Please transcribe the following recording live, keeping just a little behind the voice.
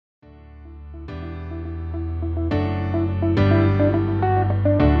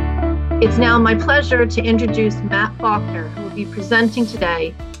It's now my pleasure to introduce Matt Faulkner, who will be presenting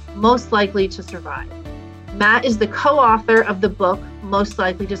today, Most Likely to Survive. Matt is the co-author of the book, Most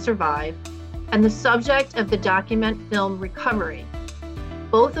Likely to Survive, and the subject of the document film Recovery,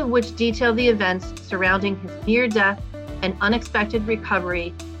 both of which detail the events surrounding his near-death and unexpected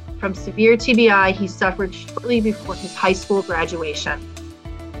recovery from severe TBI he suffered shortly before his high school graduation.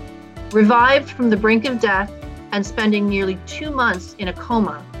 Revived from the brink of death and spending nearly 2 months in a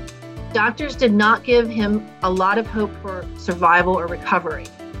coma, doctors did not give him a lot of hope for survival or recovery.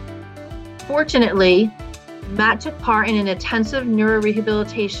 Fortunately, Matt took part in an intensive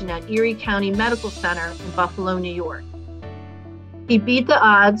neurorehabilitation at Erie County Medical Center in Buffalo, New York. He beat the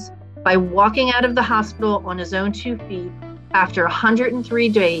odds by walking out of the hospital on his own 2 feet after 103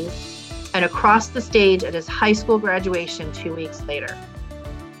 days and across the stage at his high school graduation 2 weeks later.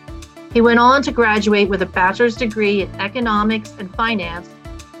 He went on to graduate with a bachelor's degree in economics and finance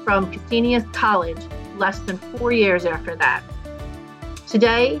from Casinius College less than 4 years after that.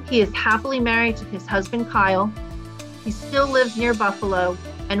 Today, he is happily married to his husband, Kyle. He still lives near Buffalo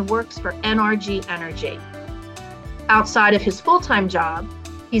and works for NRG Energy. Outside of his full-time job,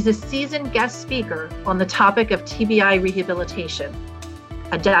 he's a seasoned guest speaker on the topic of TBI rehabilitation,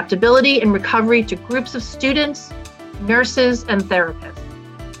 adaptability and recovery to groups of students, nurses, and therapists.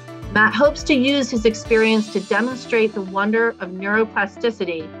 Matt hopes to use his experience to demonstrate the wonder of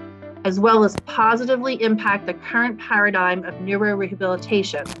neuroplasticity, as well as positively impact the current paradigm of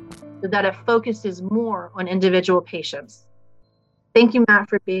neurorehabilitation so that it focuses more on individual patients. Thank you, Matt,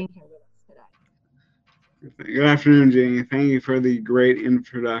 for being here with us today. Good afternoon, Jeannie. Thank you for the great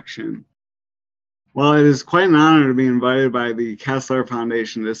introduction. Well, it is quite an honor to be invited by the Kessler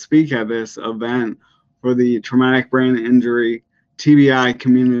Foundation to speak at this event for the traumatic brain injury TBI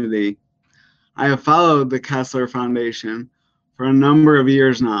community. I have followed the Kessler Foundation for a number of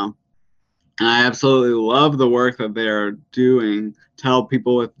years now, and I absolutely love the work that they are doing to help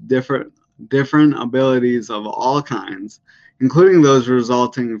people with different abilities of all kinds, including those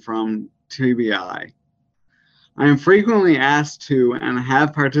resulting from TBI. I am frequently asked to and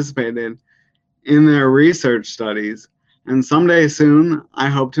have participated in their research studies, and someday soon I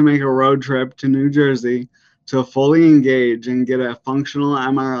hope to make a road trip to New Jersey to fully engage and get a functional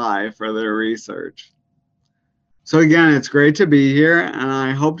MRI for their research. So again, it's great to be here, and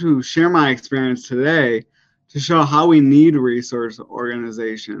I hope to share my experience today to show how we need resource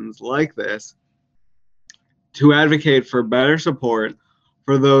organizations like this to advocate for better support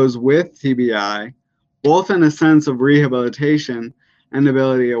for those with TBI, both in a sense of rehabilitation and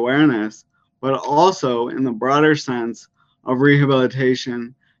ability awareness, but also in the broader sense of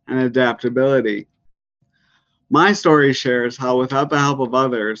rehabilitation and adaptability. My story shares how without the help of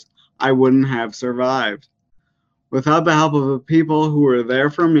others, I wouldn't have survived. Without the help of the people who were there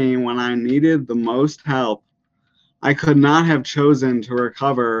for me when I needed the most help, I could not have chosen to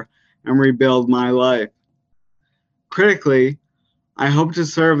recover and rebuild my life. Critically, I hope to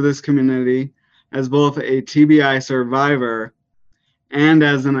serve this community as both a TBI survivor and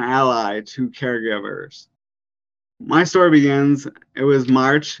as an ally to caregivers. My story begins, it was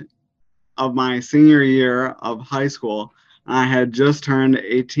March of my senior year of high school, and I had just turned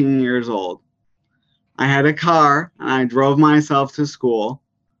 18 years old. I had a car, and I drove myself to school,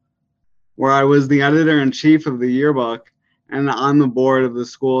 where I was the editor-in-chief of the yearbook and on the board of the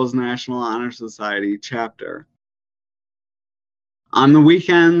school's National Honor Society chapter. On the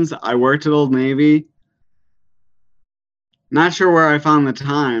weekends, I worked at Old Navy. Not sure where I found the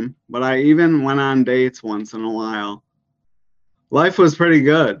time, but I even went on dates once in a while. Life was pretty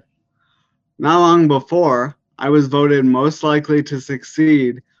good. Not long before, I was voted most likely to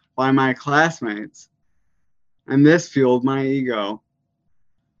succeed by my classmates, and this fueled my ego.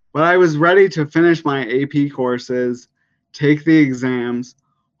 But I was ready to finish my AP courses, take the exams,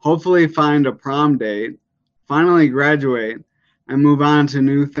 hopefully find a prom date, finally graduate, and move on to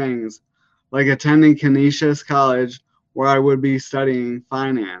new things, like attending Canisius College, where I would be studying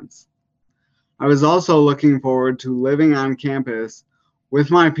finance. I was also looking forward to living on campus with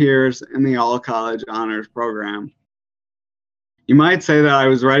my peers in the all-college honors program. You might say that I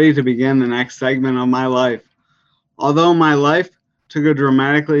was ready to begin the next segment of my life, although my life took a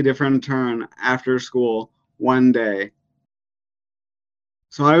dramatically different turn after school one day.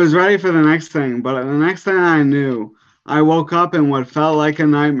 So I was ready for the next thing, but the next thing I knew, I woke up in what felt like a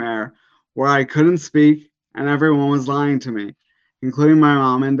nightmare where I couldn't speak and everyone was lying to me, including my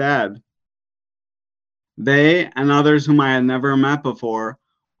mom and dad. They and others whom I had never met before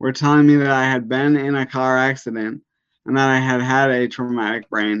were telling me that I had been in a car accident and that I had had a traumatic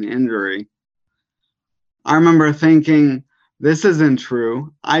brain injury. I remember thinking This isn't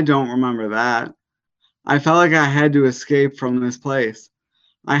true. I don't remember that. I felt like I had to escape from this place.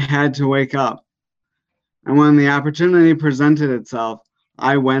 I had to wake up. And when the opportunity presented itself,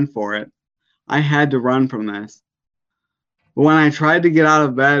 I went for it. I had to run from this. But when I tried to get out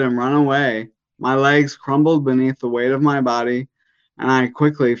of bed and run away, my legs crumbled beneath the weight of my body, and I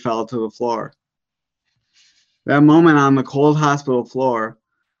quickly fell to the floor. That moment on the cold hospital floor,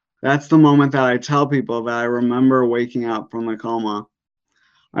 that's the moment that I tell people that I remember waking up from the coma.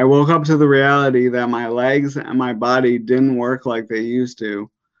 I woke up to the reality that my legs and my body didn't work like they used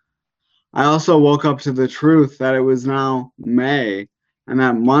to. I also woke up to the truth that it was now May and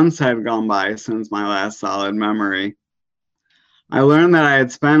that months had gone by since my last solid memory. I learned that I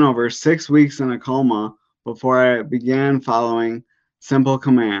had spent over 6 weeks in a coma before I began following simple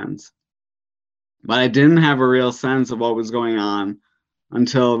commands. But I didn't have a real sense of what was going on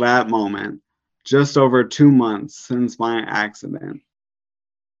until that moment, just over 2 months since my accident.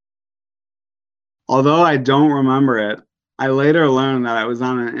 Although I don't remember it, I later learned that I was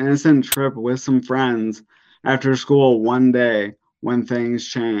on an innocent trip with some friends after school one day when things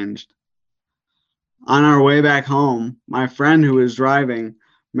changed. On our way back home, my friend who was driving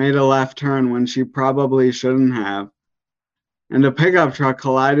made a left turn when she probably shouldn't have, and a pickup truck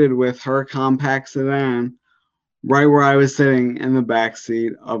collided with her compact sedan right where I was sitting in the back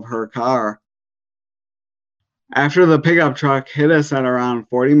seat of her car. After the pickup truck hit us at around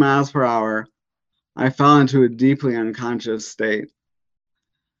 40 miles per hour, I fell into a deeply unconscious state.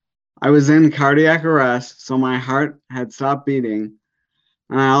 I was in cardiac arrest, so my heart had stopped beating,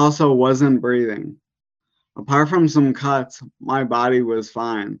 and I also wasn't breathing. Apart from some cuts, my body was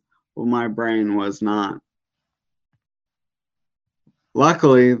fine, but my brain was not.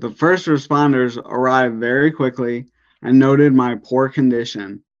 Luckily, the first responders arrived very quickly and noted my poor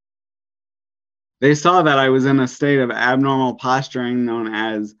condition. They saw that I was in a state of abnormal posturing known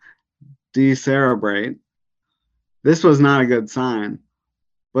as decerebrate. This was not a good sign,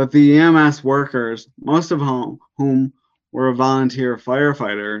 but the EMS workers, most of whom were volunteer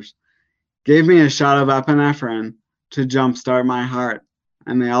firefighters, gave me a shot of epinephrine to jumpstart my heart,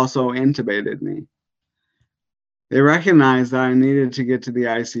 and they also intubated me. They recognized that I needed to get to the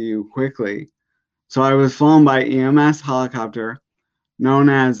ICU quickly, so I was flown by EMS helicopter, known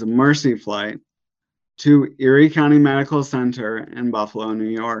as Mercy Flight, to Erie County Medical Center in Buffalo, New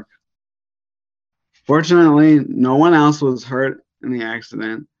York. Fortunately, no one else was hurt in the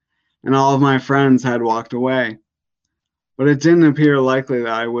accident, and all of my friends had walked away. But it didn't appear likely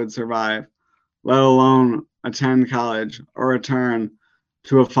that I would survive, let alone attend college or return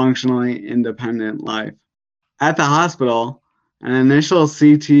to a functionally independent life. At the hospital, an initial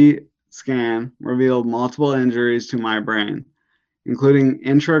CT scan revealed multiple injuries to my brain, including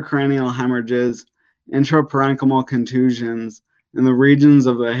intracranial hemorrhages, intraparenchymal contusions in the regions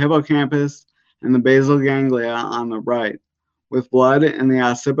of the hippocampus and the basal ganglia on the right, with blood in the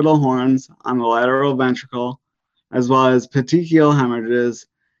occipital horns on the lateral ventricle, as well as petechial hemorrhages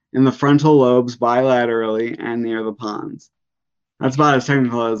in the frontal lobes bilaterally and near the pons. That's about as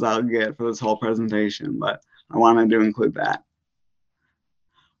technical as I'll get for this whole presentation, but I wanted to include that.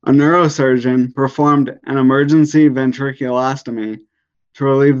 A neurosurgeon performed an emergency ventriculostomy to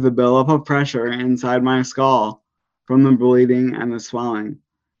relieve the buildup of pressure inside my skull from the bleeding and the swelling,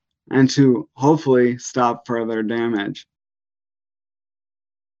 and to hopefully stop further damage.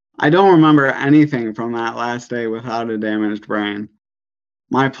 I don't remember anything from that last day without a damaged brain.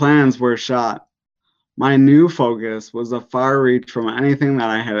 My plans were shot. My new focus was a far reach from anything that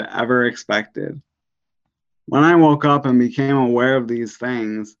I had ever expected. When I woke up and became aware of these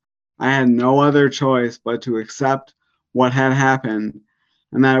things, I had no other choice but to accept what had happened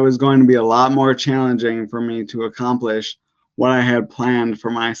and that it was going to be a lot more challenging for me to accomplish what I had planned for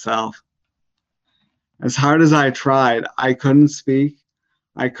myself. As hard as I tried, I couldn't speak,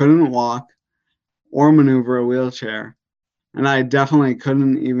 I couldn't walk, or maneuver a wheelchair, and I definitely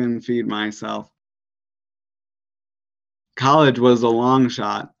couldn't even feed myself. College was a long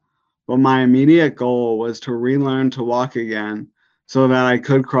shot, but my immediate goal was to relearn to walk again so that I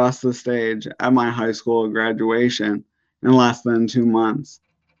could cross the stage at my high school graduation in less than 2 months.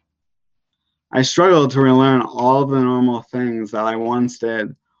 I struggled to relearn all of the normal things that I once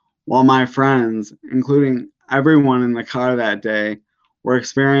did, while my friends, including everyone in the car that day, were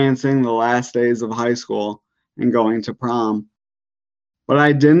experiencing the last days of high school and going to prom. But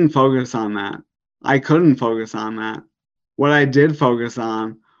I didn't focus on that. I couldn't focus on that. What I did focus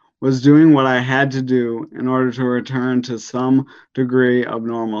on was doing what I had to do in order to return to some degree of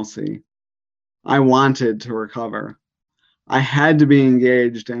normalcy. I wanted to recover. I had to be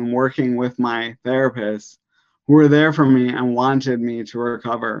engaged in working with my therapist, who were there for me and wanted me to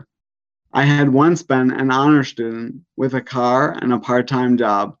recover. I had once been an honor student with a car and a part-time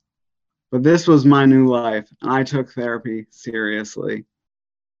job, but this was my new life, and I took therapy seriously.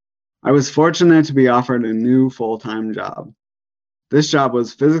 I was fortunate to be offered a new full-time job. This job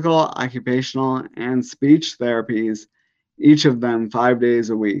was physical, occupational, and speech therapies, each of them 5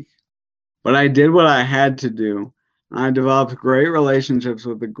 days a week. But I did what I had to do, and I developed great relationships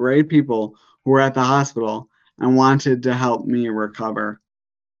with the great people who were at the hospital and wanted to help me recover.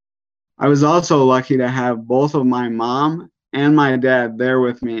 I was also lucky to have both of my mom and my dad there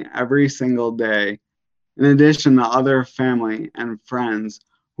with me every single day, in addition to other family and friends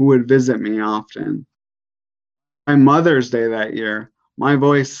who would visit me often. By Mother's Day that year, my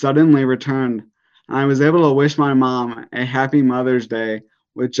voice suddenly returned, and I was able to wish my mom a happy Mother's Day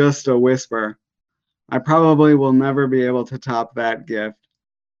with just a whisper. I probably will never be able to top that gift.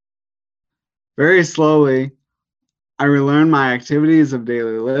 Very slowly, I relearned my activities of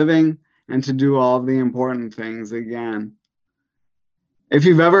daily living and to do all of the important things again. If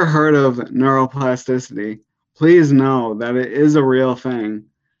you've ever heard of neuroplasticity, please know that it is a real thing,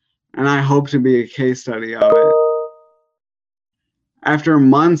 and I hope to be a case study of it. After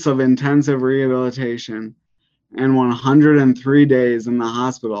months of intensive rehabilitation and 103 days in the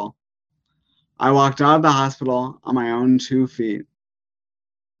hospital, I walked out of the hospital on my own 2 feet.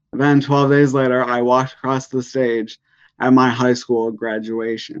 Then 12 days later, I walked across the stage at my high school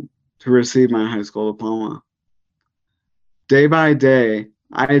graduation to receive my high school diploma. Day by day,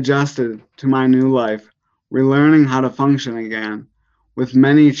 I adjusted to my new life, relearning how to function again, with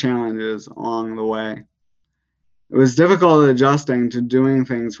many challenges along the way. It was difficult adjusting to doing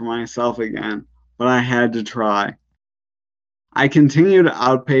things for myself again, but I had to try. I continued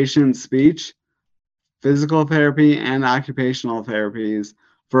outpatient speech, physical therapy, and occupational therapies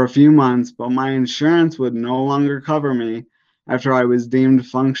for a few months, but my insurance would no longer cover me after I was deemed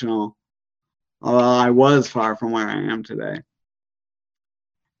functional, although I was far from where I am today.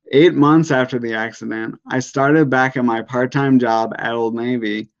 8 months after the accident, I started back at my part-time job at Old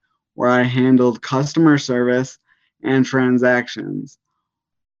Navy, where I handled customer service and transactions.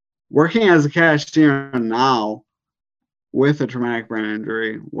 Working as a cashier now with a traumatic brain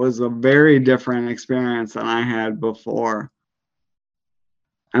injury was a very different experience than I had before.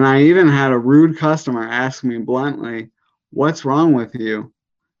 And I even had a rude customer ask me bluntly, "What's wrong with you?"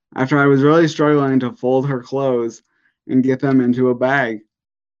 after I was really struggling to fold her clothes and get them into a bag.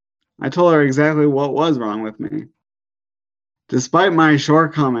 I told her exactly what was wrong with me. Despite my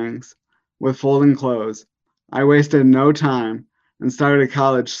shortcomings with folding clothes, I wasted no time and started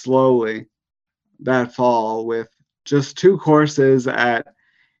college slowly that fall with just 2 courses at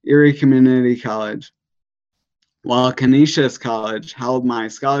Erie Community College, while Canisius College held my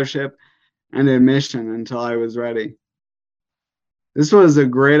scholarship and admission until I was ready. This was a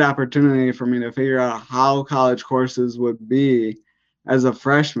great opportunity for me to figure out how college courses would be as a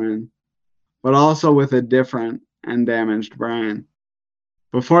freshman, but also with a different and damaged brain.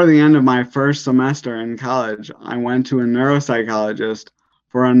 Before the end of my first semester in college, I went to a neuropsychologist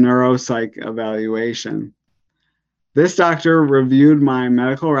for a neuropsych evaluation. This doctor reviewed my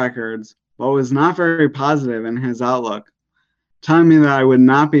medical records, but was not very positive in his outlook, telling me that I would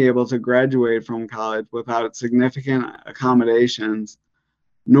not be able to graduate from college without significant accommodations,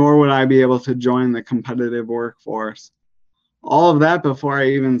 nor would I be able to join the competitive workforce. All of that before I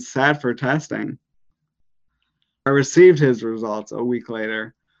even sat for testing. I received his results a week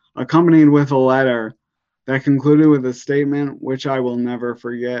later, accompanied with a letter that concluded with a statement which I will never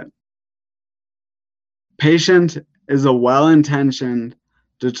forget. Patient is a well-intentioned,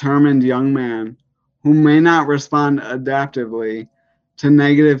 determined young man who may not respond adaptively to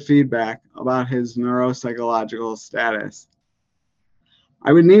negative feedback about his neuropsychological status.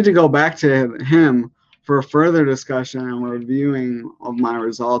 I would need to go back to him for further discussion and reviewing of my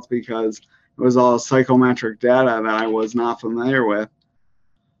results because it was all psychometric data that I was not familiar with.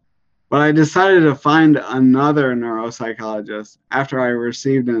 But I decided to find another neuropsychologist after I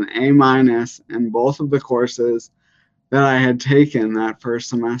received an A- in both of the courses that I had taken that first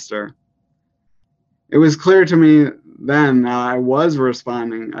semester. It was clear to me then that I was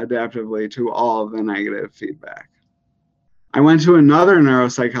responding adaptively to all of the negative feedback. I went to another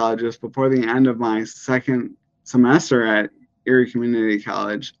neuropsychologist before the end of my second semester at Erie Community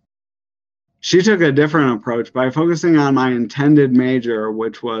College. She took a different approach by focusing on my intended major,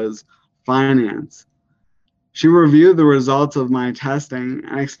 which was finance. She reviewed the results of my testing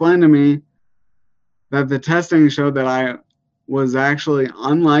and explained to me that the testing showed that I was actually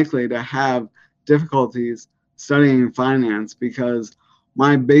unlikely to have difficulties studying finance because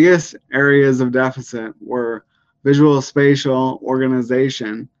my biggest areas of deficit were visual spatial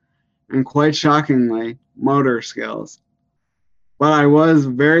organization, and quite shockingly, motor skills. But I was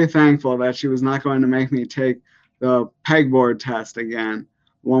very thankful that she was not going to make me take the pegboard test again,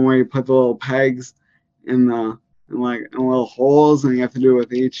 one where you put the little pegs in the in little holes, and you have to do it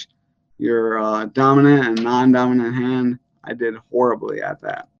with each your dominant and non-dominant hand. I did horribly at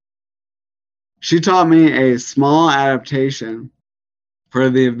that. She taught me a small adaptation for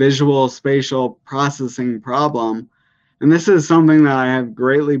the visual spatial processing problem, and this is something that I have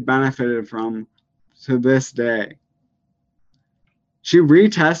greatly benefited from to this day. She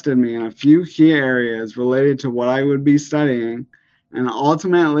retested me in a few key areas related to what I would be studying, and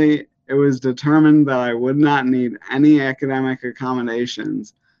ultimately it was determined that I would not need any academic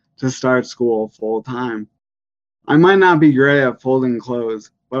accommodations to start school full time. I might not be great at folding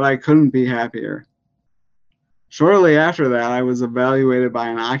clothes, but I couldn't be happier. Shortly after that, I was evaluated by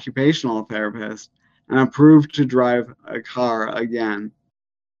an occupational therapist and approved to drive a car again.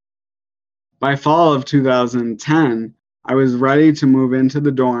 By fall of 2010, I was ready to move into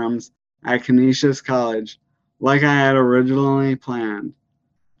the dorms at Canisius College like I had originally planned,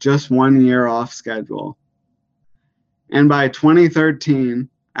 just 1 year off schedule. And by 2013,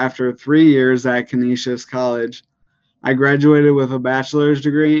 after 3 years at Canisius College, I graduated with a bachelor's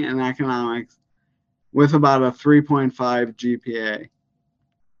degree in economics with about a 3.5 GPA.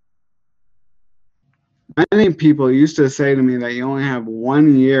 Many people used to say to me that you only have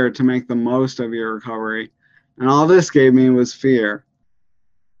 1 year to make the most of your recovery, and all this gave me was fear.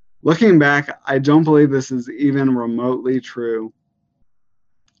 Looking back, I don't believe this is even remotely true.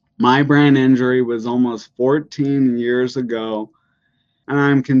 My brain injury was almost 14 years ago, and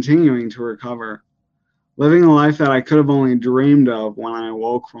I'm continuing to recover, living a life that I could have only dreamed of when I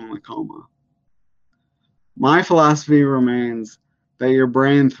awoke from the coma. My philosophy remains that your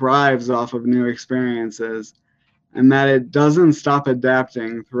brain thrives off of new experiences and that it doesn't stop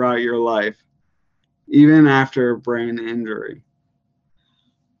adapting throughout your life, even after brain injury.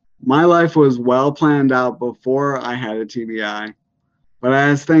 My life was well planned out before I had a TBI, but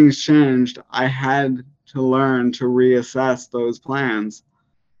as things changed, I had to learn to reassess those plans.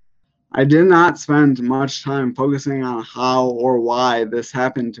 I did not spend much time focusing on how or why this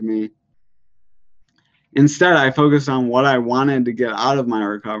happened to me. Instead, I focused on what I wanted to get out of my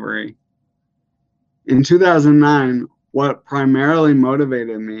recovery. In 2009, what primarily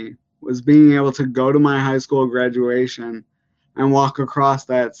motivated me was being able to go to my high school graduation and walk across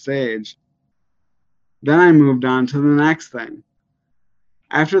that stage. Then I moved on to the next thing.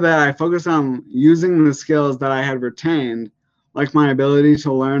 After that, I focused on using the skills that I had retained, like my ability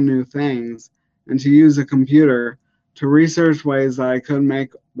to learn new things and to use a computer to research ways that I could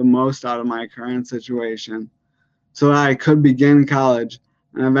make the most out of my current situation so that I could begin college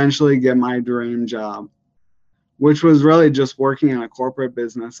and eventually get my dream job, which was really just working in a corporate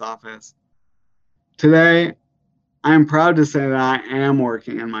business office. Today, I am proud to say that I am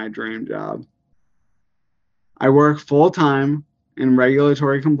working in my dream job. I work full-time in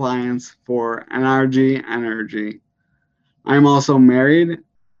regulatory compliance for NRG Energy. I am also married,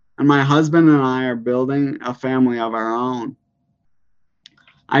 and my husband and I are building a family of our own.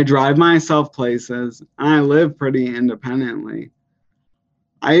 I drive myself places, and I live pretty independently.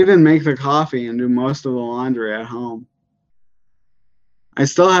 I even make the coffee and do most of the laundry at home. I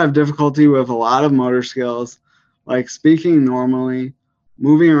still have difficulty with a lot of motor skills, like speaking normally,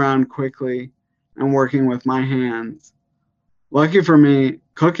 moving around quickly, and working with my hands. Lucky for me,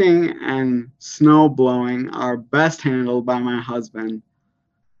 cooking and snow blowing are best handled by my husband.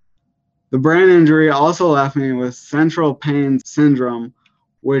 The brain injury also left me with central pain syndrome,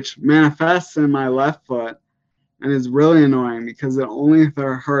 which manifests in my left foot and is really annoying because it only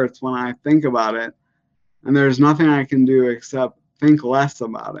hurts when I think about it, and there's nothing I can do except think less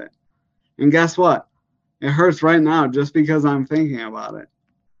about it. And guess what? It hurts right now just because I'm thinking about it.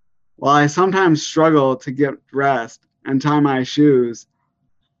 While I sometimes struggle to get dressed and tie my shoes,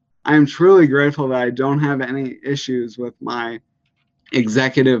 I am truly grateful that I don't have any issues with my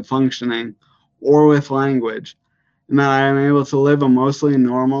executive functioning or with language, and that I am able to live a mostly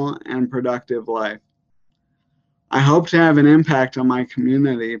normal and productive life. I hope to have an impact on my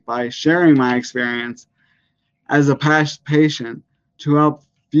community by sharing my experience as a past patient to help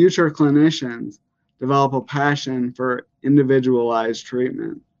future clinicians develop a passion for individualized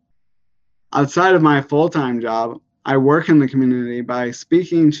treatment. Outside of my full-time job, I work in the community by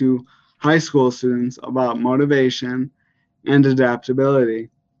speaking to high school students about motivation and adaptability.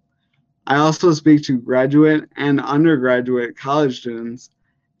 I also speak to graduate and undergraduate college students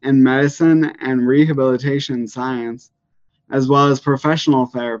in medicine and rehabilitation science, as well as professional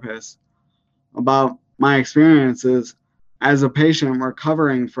therapists, about my experiences as a patient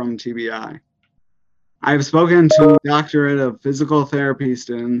recovering from TBI. I've spoken to doctorate of physical therapy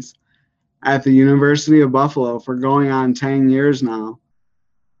students at the University of Buffalo for going on 10 years now,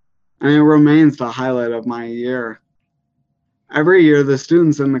 and it remains the highlight of my year. Every year, the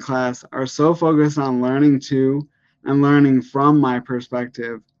students in the class are so focused on learning to and learning from my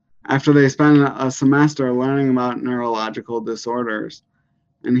perspective after they spend a semester learning about neurological disorders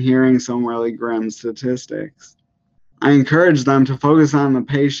and hearing some really grim statistics. I encourage them to focus on the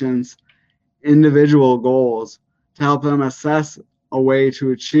patient's individual goals to help them assess a way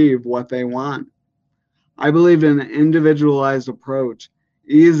to achieve what they want. I believe an individualized approach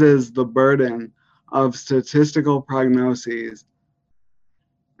eases the burden of statistical prognoses,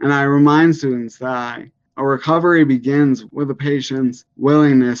 and I remind students that a recovery begins with a patient's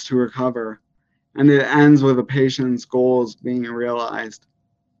willingness to recover, and it ends with a patient's goals being realized.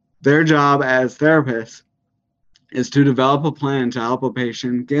 Their job as therapists is to develop a plan to help a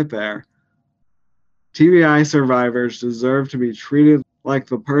patient get there. TBI survivors deserve to be treated like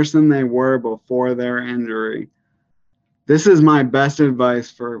the person they were before their injury. This is my best advice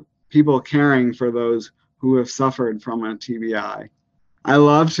for people caring for those who have suffered from a TBI. I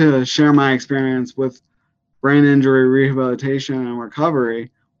love to share my experience with brain injury rehabilitation and recovery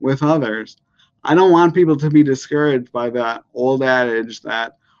with others. I don't want people to be discouraged by that old adage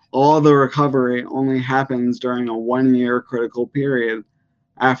that all the recovery only happens during a 1-year critical period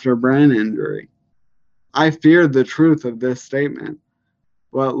after brain injury. I feared the truth of this statement,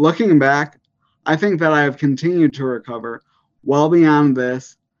 but looking back, I think that I have continued to recover well beyond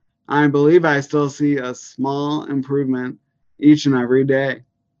this. I believe I still see a small improvement each and every day.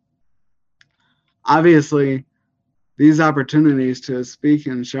 Obviously, these opportunities to speak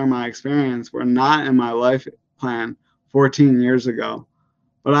and share my experience were not in my life plan 14 years ago,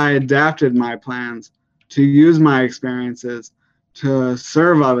 but I adapted my plans to use my experiences to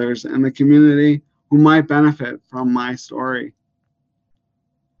serve others in the community who might benefit from my story.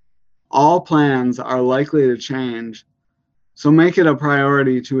 All plans are likely to change, so make it a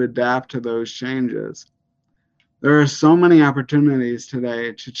priority to adapt to those changes. There are so many opportunities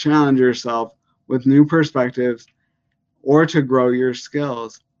today to challenge yourself with new perspectives or to grow your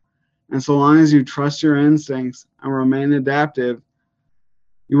skills. And so long as you trust your instincts and remain adaptive,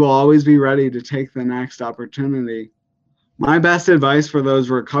 you will always be ready to take the next opportunity. My best advice for those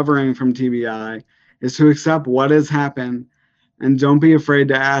recovering from TBI is to accept what has happened and don't be afraid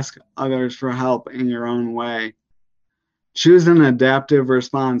to ask others for help in your own way. Choose an adaptive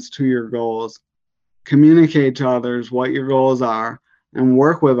response to your goals. Communicate to others what your goals are and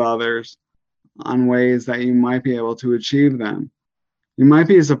work with others on ways that you might be able to achieve them. You might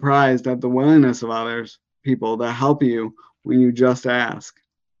be surprised at the willingness of people to help you when you just ask.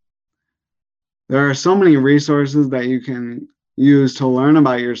 There are so many resources that you can use to learn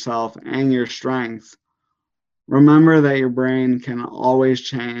about yourself and your strengths. Remember that your brain can always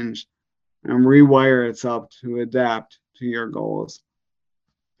change and rewire itself to adapt to your goals.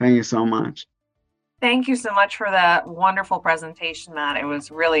 Thank you so much. Thank you so much for that wonderful presentation, Matt. It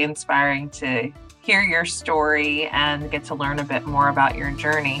was really inspiring to hear your story and get to learn a bit more about your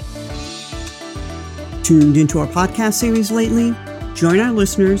journey. Tuned into our podcast series lately? Join our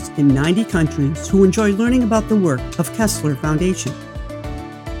listeners in 90 countries who enjoy learning about the work of Kessler Foundation.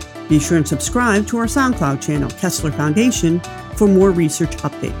 Be sure and subscribe to our SoundCloud channel, Kessler Foundation, for more research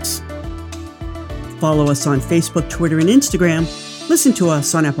updates. Follow us on Facebook, Twitter, and Instagram. Listen to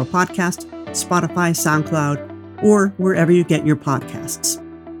us on Apple Podcasts, Spotify, SoundCloud, or wherever you get your podcasts.